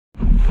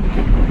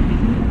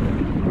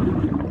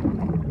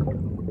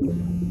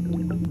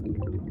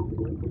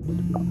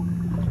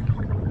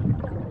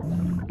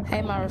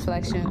Okay, my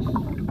reflection.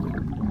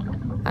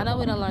 I know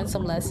we done learned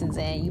some lessons,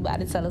 and you about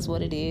to tell us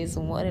what it is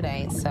and what it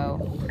ain't. So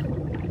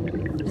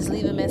just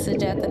leave a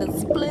message after the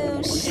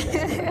sploosh.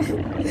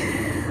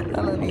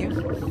 I love you.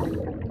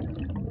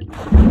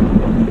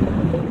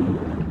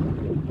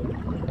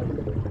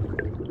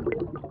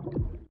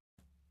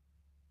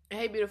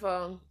 Hey,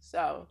 beautiful.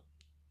 So,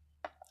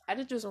 I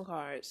just drew some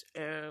cards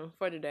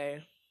for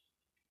today.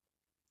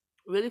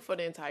 Really for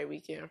the entire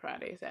weekend,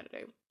 Friday,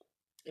 Saturday,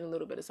 and a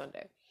little bit of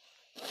Sunday.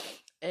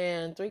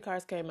 And 3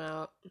 cards came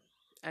out.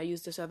 I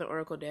used the Southern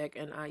Oracle deck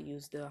and I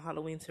used the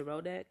Halloween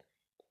Tarot deck.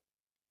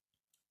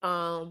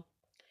 Um,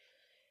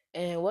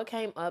 and what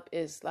came up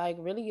is like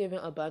really giving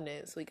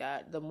abundance. We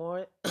got the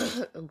more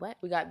what?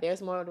 We got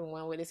there's more than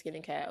one with the skin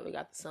and cat. We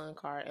got the Sun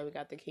card and we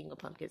got the King of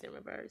Pumpkins in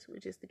reverse,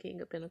 which is the King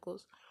of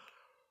Pentacles.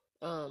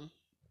 Um,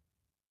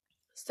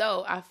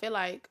 so I feel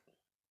like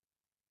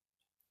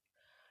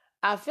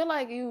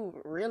you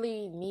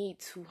really need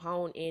to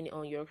hone in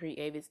on your on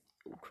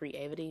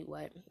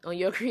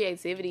your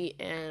creativity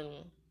and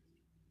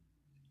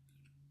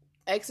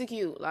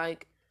execute.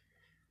 Like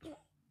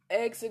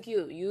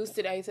execute. Use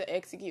today to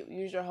execute.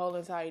 Use your whole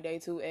entire day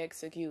to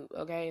execute.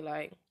 Okay,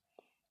 like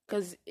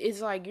because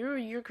it's like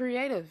you're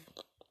creative,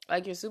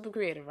 like you're super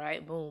creative,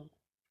 right? Boom.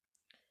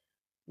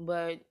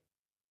 But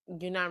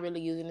you're not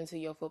really using it to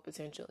your full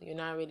potential. You're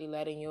not really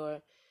letting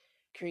your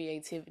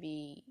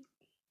creativity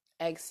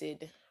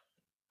exit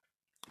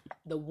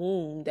the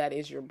womb that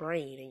is your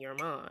brain and your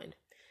mind.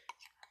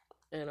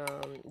 And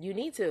you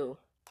need to.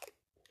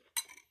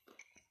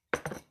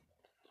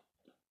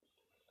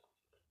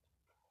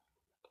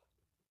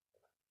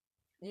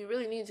 You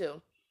really need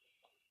to.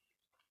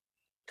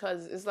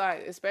 Cause it's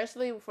like,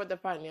 especially for the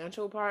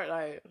financial part,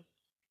 like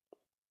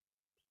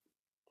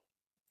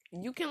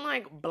you can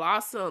like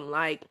blossom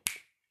like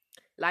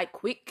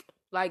quick,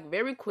 like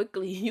very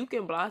quickly. You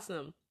can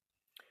blossom.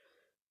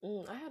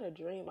 I had a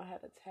dream. I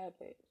had a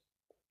tablet.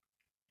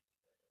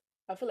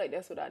 I feel like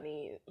that's what I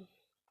need.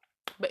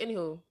 But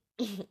anywho,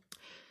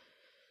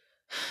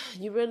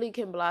 you really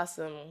can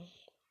blossom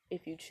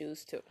if you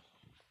choose to.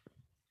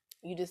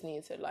 You just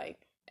need to like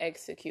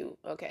execute.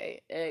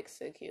 Okay,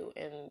 execute.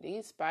 And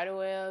these spider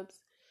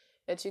webs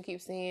that you keep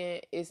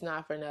seeing, it's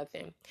not for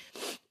nothing.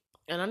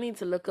 And I need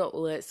to look up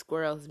what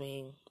squirrels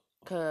mean.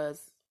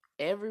 Because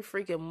every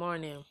freaking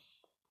morning,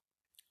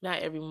 not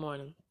every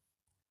morning,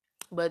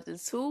 but the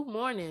 2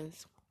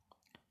 mornings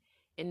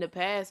in the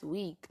past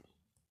week,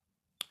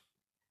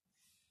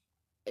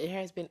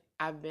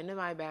 I've been in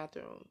my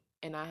bathroom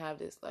and I have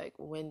this like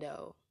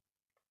window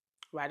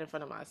right in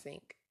front of my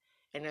sink.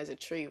 And there's a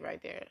tree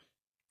right there.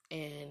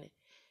 And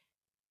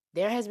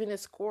there has been a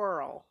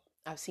squirrel.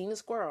 I've seen a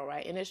squirrel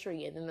right in the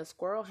tree. And then the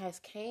squirrel has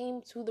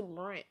came to the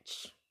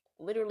branch,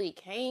 literally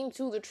came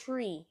to the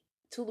tree,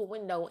 to the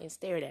window and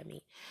stared at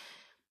me.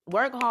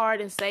 Work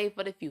hard and save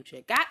for the future.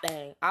 God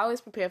dang.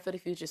 Always prepare for the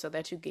future so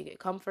that you can get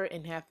comfort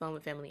and have fun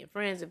with family and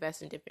friends.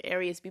 Invest in different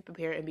areas. Be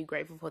prepared and be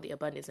grateful for the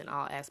abundance in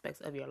all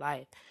aspects of your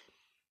life.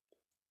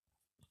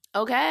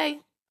 Okay.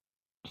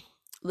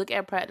 Look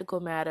at practical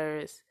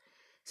matters.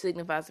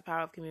 Signifies the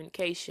power of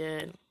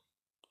communication.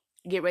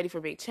 Get ready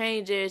for big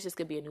changes. This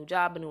could be a new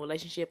job, a new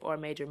relationship, or a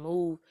major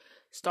move.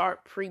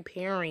 Start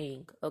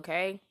preparing.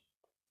 Okay.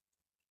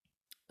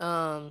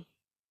 Have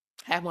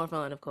more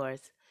fun, of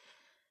course.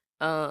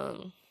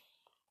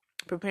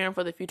 Preparing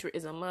for the future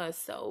is a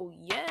must. So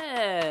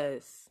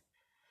yes.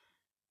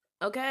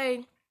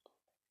 Okay.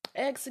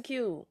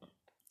 Execute.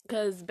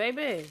 Cause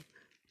baby,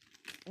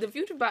 the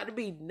future about to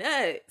be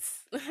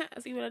nuts.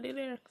 See what I did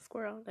there?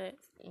 Squirrel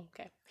nuts.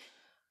 Okay.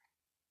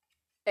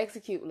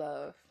 Execute,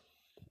 love.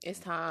 It's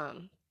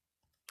time.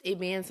 It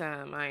been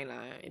time, I ain't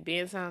lying. It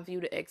been time for you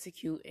to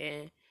execute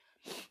and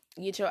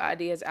get your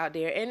ideas out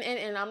there.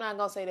 And I'm not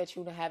gonna say that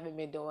you haven't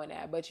been doing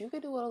that, but you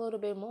could do it a little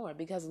bit more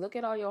because look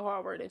at all your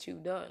hard work that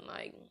you've done.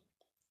 Like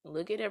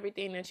look at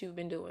everything that you've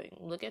been doing.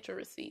 Look at your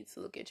receipts.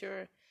 Look at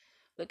your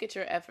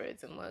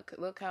efforts and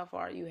look how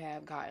far you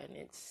have gotten.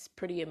 It's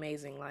pretty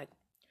amazing, like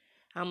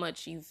how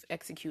much you've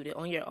executed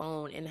on your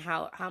own and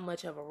how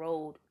much of a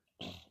road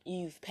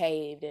you've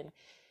paved. And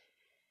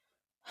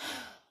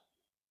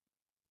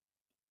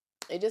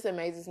it just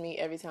amazes me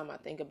every time I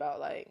think about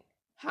like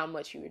how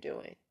much you were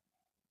doing.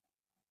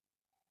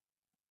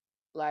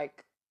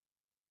 Like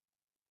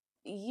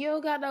you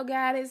don't got no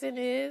guidance in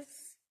this.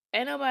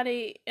 Ain't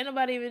nobody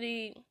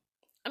really.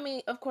 I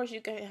mean, of course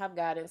you can have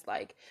guidance,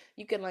 like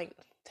you can like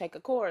take a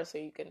course or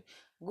you can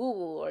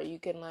Google or you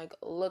can like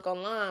look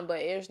online, but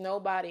there's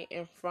nobody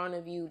in front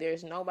of you.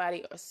 There's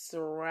nobody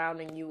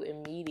surrounding you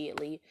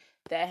immediately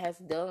that has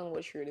done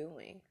what you're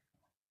doing.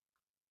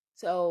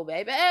 So,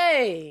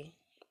 baby,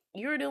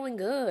 you're doing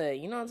good.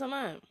 You know what I'm talking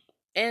about?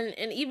 And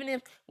even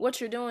if what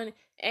you're doing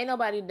ain't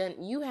nobody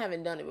done, you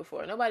haven't done it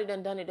before. Nobody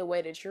done it the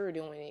way that you're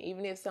doing it.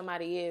 Even if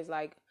somebody is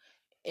like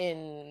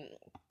in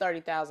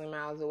 30,000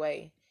 miles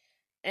away,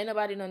 ain't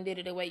nobody done did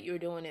it the way you're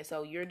doing it.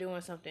 So you're doing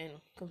something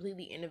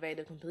completely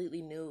innovative,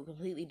 completely new,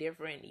 completely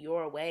different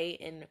your way,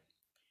 and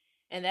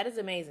that is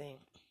amazing.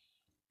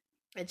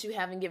 that you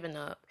haven't given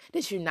up,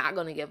 that you're not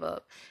going to give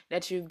up,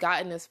 that you've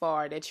gotten this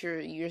far, that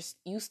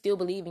you still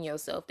believe in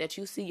yourself, that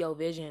you see your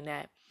vision,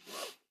 that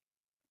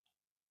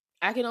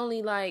I can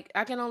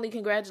only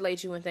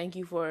congratulate you and thank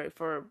you for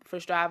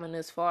striving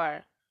this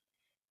far.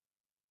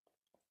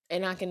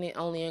 And I can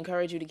only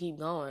encourage you to keep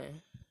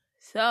going.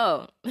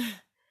 So,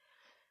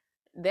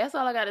 that's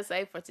all I got to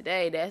say for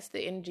today. That's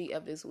the energy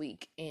of this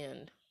week.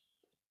 And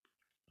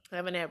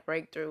having that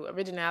breakthrough.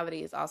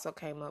 Originality is also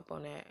came up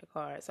on that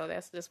card. So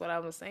that's just what I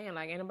was saying.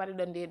 Like, anybody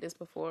done did this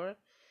before.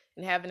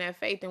 And having that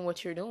faith in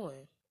what you're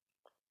doing.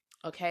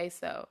 Okay,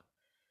 so.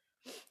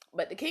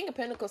 But the King of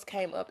Pentacles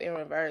came up in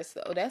reverse.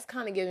 So that's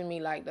kind of giving me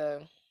like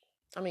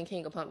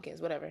King of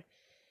Pumpkins, whatever.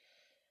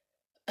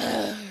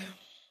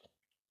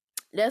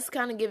 That's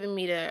kind of giving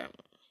me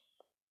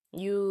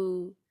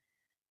you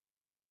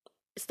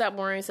stop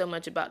worrying so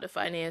much about the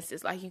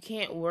finances. Like, you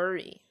can't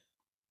worry.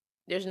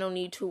 There's no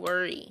need to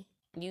worry.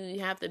 You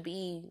have to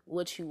be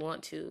what you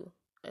want to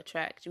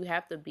attract. You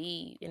have to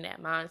be in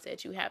that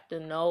mindset. You have to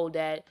know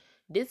that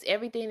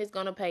everything is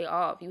going to pay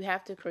off. You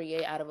have to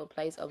create out of a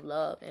place of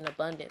love and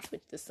abundance,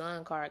 which the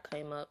Sun card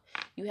came up.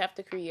 You have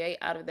to create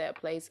out of that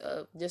place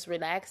of just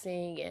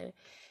relaxing and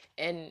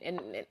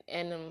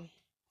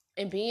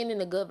being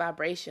in a good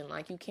vibration.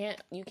 Like, you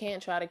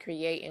can't try to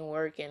create and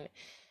work and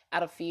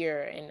out of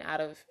fear and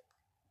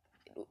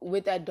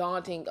with that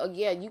daunting, oh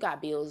yeah, you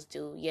got bills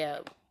due, yeah,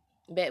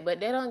 but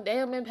they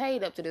haven't been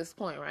paid up to this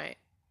point, right?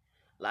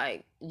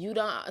 Like,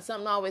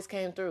 something always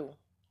came through.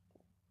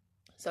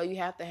 So you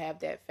have to have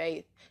that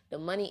faith. The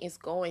money is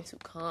going to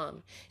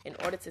come. In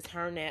order to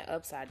turn that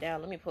upside down,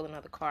 let me pull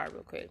another card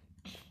real quick.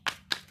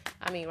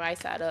 Right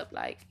side up.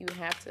 Like, you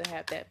have to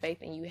have that faith,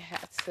 and you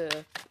have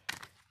to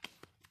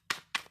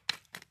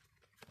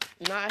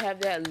not have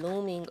that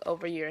looming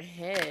over your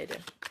head.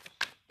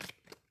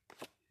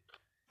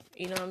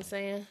 You know what I'm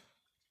saying?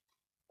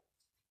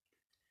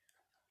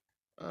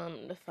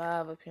 The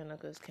Five of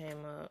Pentacles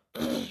came up.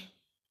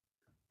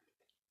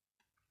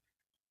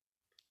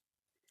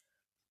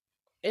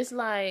 It's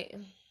like,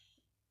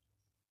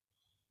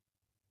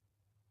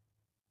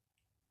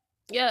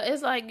 yeah,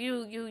 it's like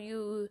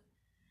you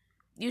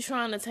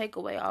trying to take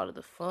away all of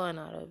the fun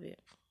out of it.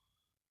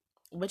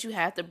 But you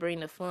have to bring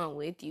the fun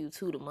with you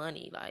to the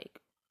money. Like,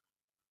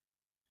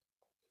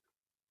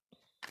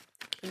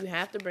 you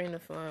have to bring the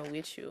fun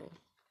with you.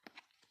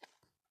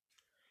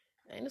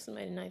 Ain't this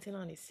made in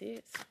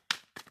 1996?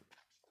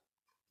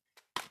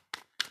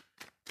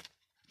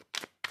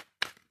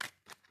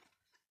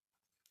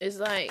 It's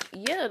like,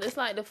 yeah, it's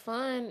like the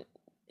fun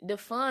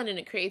and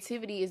the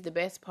creativity is the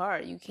best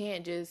part. You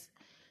can't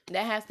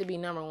that has to be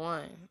number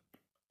one.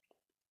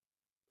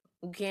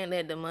 You can't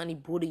let the money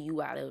bully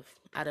you out of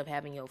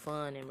having your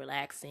fun and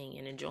relaxing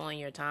and enjoying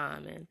your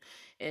time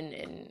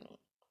and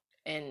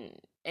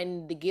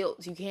the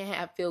guilt. You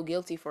can't feel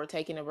guilty for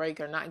taking a break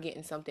or not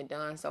getting something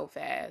done so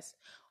fast,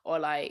 or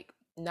like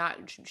not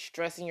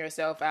stressing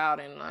yourself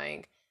out and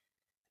like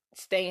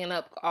staying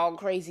up all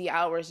crazy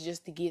hours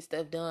just to get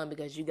stuff done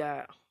because you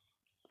got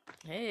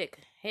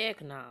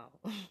heck no.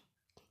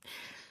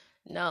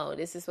 No,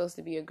 this is supposed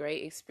to be a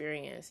great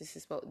experience. This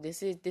is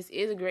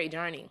a great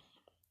journey.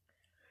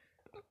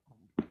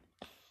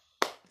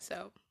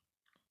 So,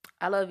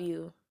 I love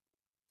you.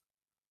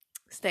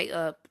 Stay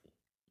up.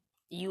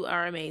 You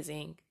are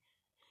amazing.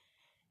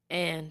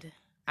 And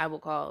I will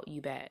call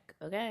you back,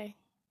 okay?